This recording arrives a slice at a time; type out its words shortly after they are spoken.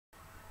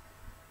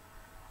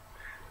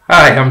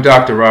Hi, I'm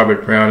Dr.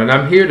 Robert Brown, and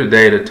I'm here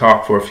today to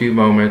talk for a few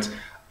moments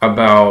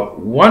about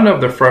one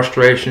of the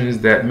frustrations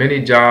that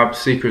many job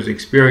seekers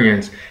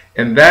experience,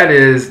 and that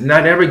is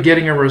not ever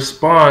getting a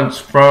response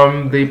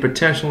from the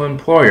potential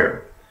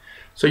employer.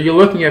 So you're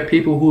looking at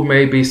people who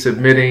may be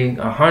submitting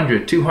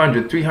 100,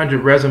 200, 300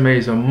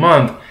 resumes a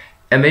month,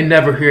 and they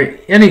never hear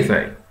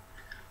anything.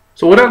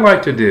 So what I'd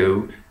like to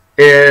do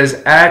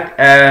is act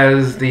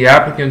as the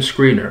applicant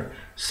screener,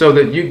 so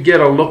that you get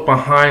a look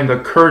behind the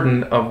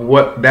curtain of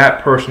what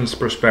that person's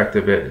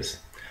perspective is.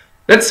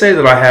 Let's say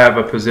that I have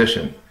a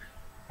position.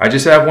 I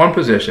just have one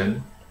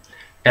position,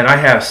 and I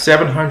have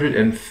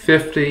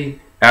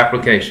 750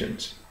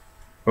 applications.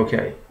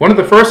 Okay, one of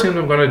the first things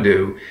I'm going to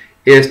do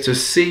is to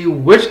see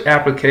which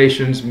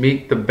applications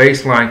meet the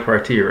baseline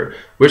criteria,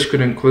 which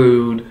could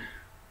include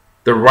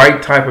the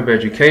right type of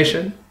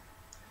education,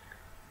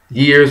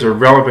 years of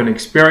relevant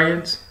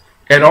experience,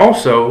 and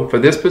also, for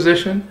this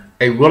position,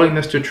 a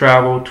willingness to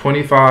travel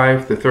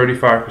 25 to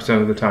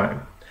 35% of the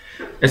time.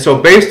 And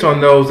so based on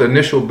those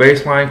initial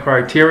baseline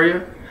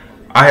criteria,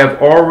 I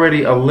have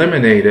already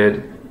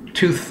eliminated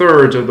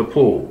 2/3 of the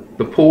pool.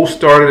 The pool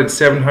started at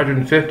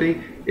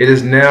 750. It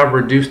is now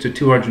reduced to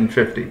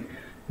 250.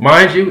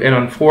 Mind you, and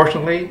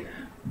unfortunately,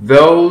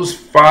 those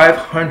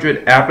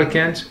 500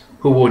 applicants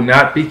who will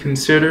not be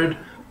considered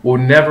will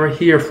never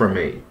hear from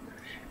me.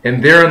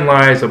 And therein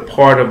lies a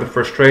part of the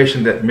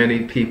frustration that many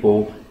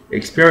people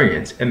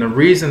experience. And the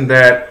reason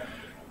that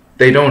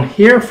they don't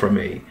hear from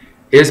me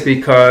is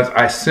because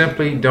I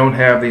simply don't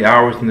have the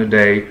hours in the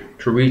day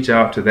to reach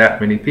out to that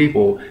many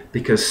people,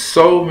 because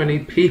so many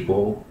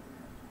people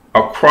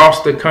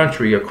across the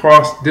country,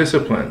 across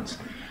disciplines,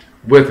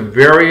 with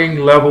varying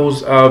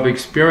levels of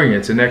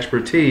experience and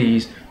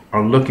expertise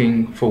are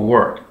looking for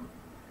work.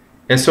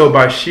 And so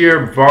by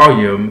sheer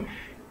volume,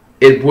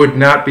 it would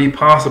not be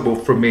possible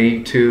for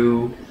me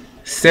to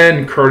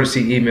send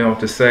courtesy email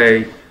to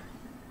say,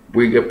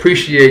 we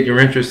appreciate your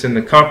interest in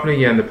the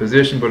company and the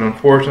position, but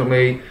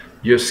unfortunately,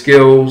 your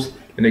skills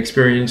and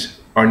experience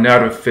are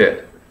not a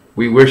fit.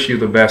 We wish you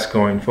the best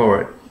going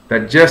forward.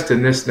 That just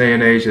in this day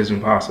and age is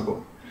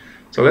impossible.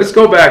 So let's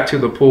go back to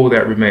the pool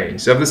that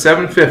remains. Of the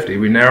 750,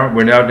 we're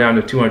now down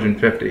to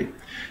 250.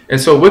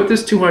 And so with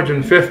this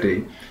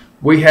 250,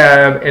 we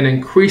have an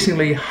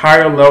increasingly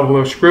higher level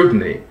of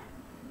scrutiny.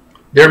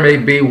 There may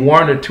be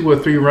 1 or 2 or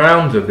 3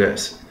 rounds of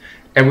this.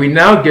 And we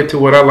now get to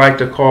what I like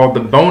to call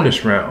the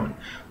bonus round,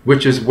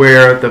 which is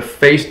where the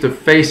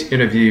face-to-face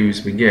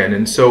interviews begin.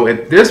 And so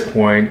at this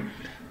point,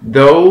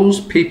 those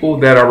people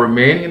that are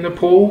remaining in the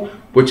pool,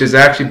 which has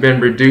actually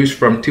been reduced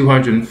from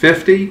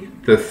 250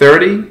 to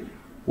 30,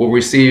 will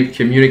receive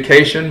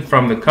communication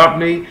from the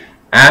company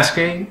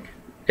asking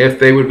if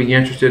they would be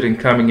interested in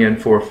coming in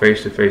for a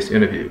face-to-face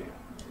interview.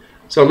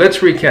 So let's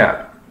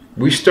recap.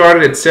 We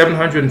started at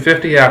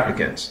 750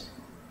 applicants.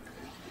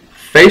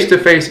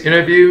 Face-to-face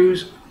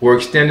interviews were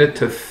extended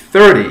to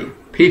 30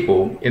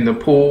 people in the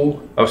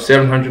pool of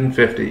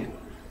 750,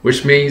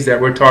 which means that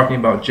we're talking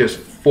about just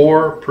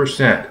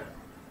 4%.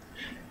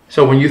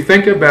 So when you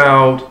think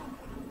about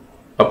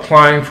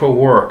applying for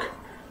work,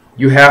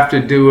 you have to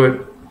do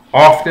it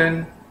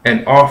often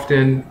and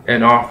often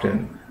and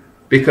often,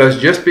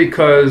 because just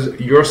because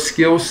your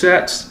skill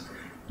sets,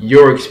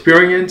 your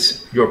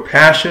experience, your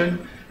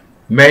passion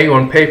may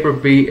on paper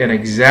be an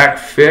exact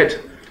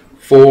fit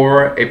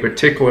for a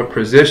particular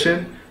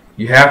position,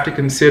 you have to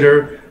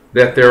consider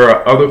that there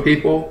are other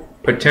people,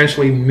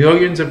 potentially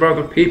millions of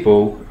other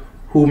people,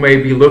 who may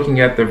be looking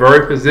at the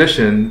very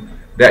position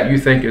that you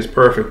think is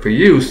perfect for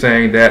you,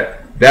 saying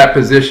that that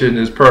position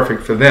is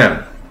perfect for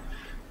them.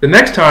 The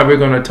next time we're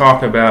going to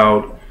talk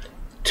about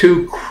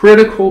 2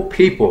 critical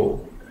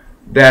people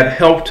that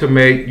help to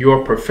make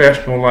your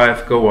professional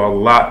life go a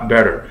lot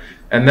better.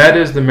 And that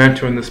is the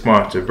mentor and the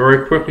sponsor.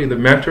 Very quickly, the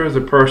mentor is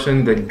the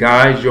person that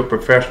guides your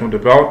professional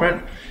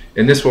development.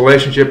 And this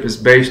relationship is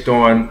based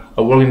on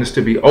a willingness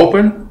to be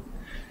open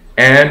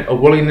and a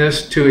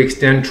willingness to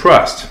extend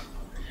trust.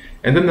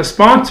 And then the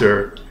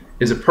sponsor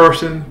is a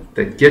person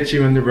that gets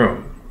you in the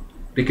room,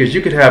 because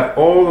you could have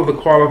all of the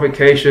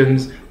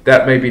qualifications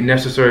that may be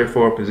necessary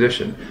for a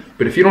position,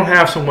 but if you don't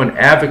have someone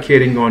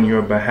advocating on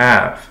your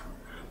behalf,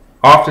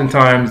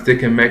 oftentimes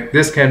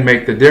this can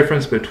make the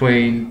difference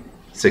between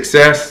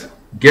success,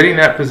 getting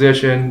that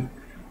position,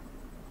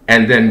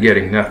 and then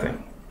getting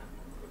nothing.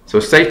 So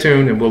stay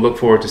tuned, and we'll look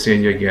forward to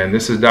seeing you again.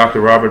 This is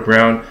Dr. Robert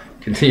Brown.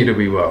 Continue to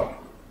be well.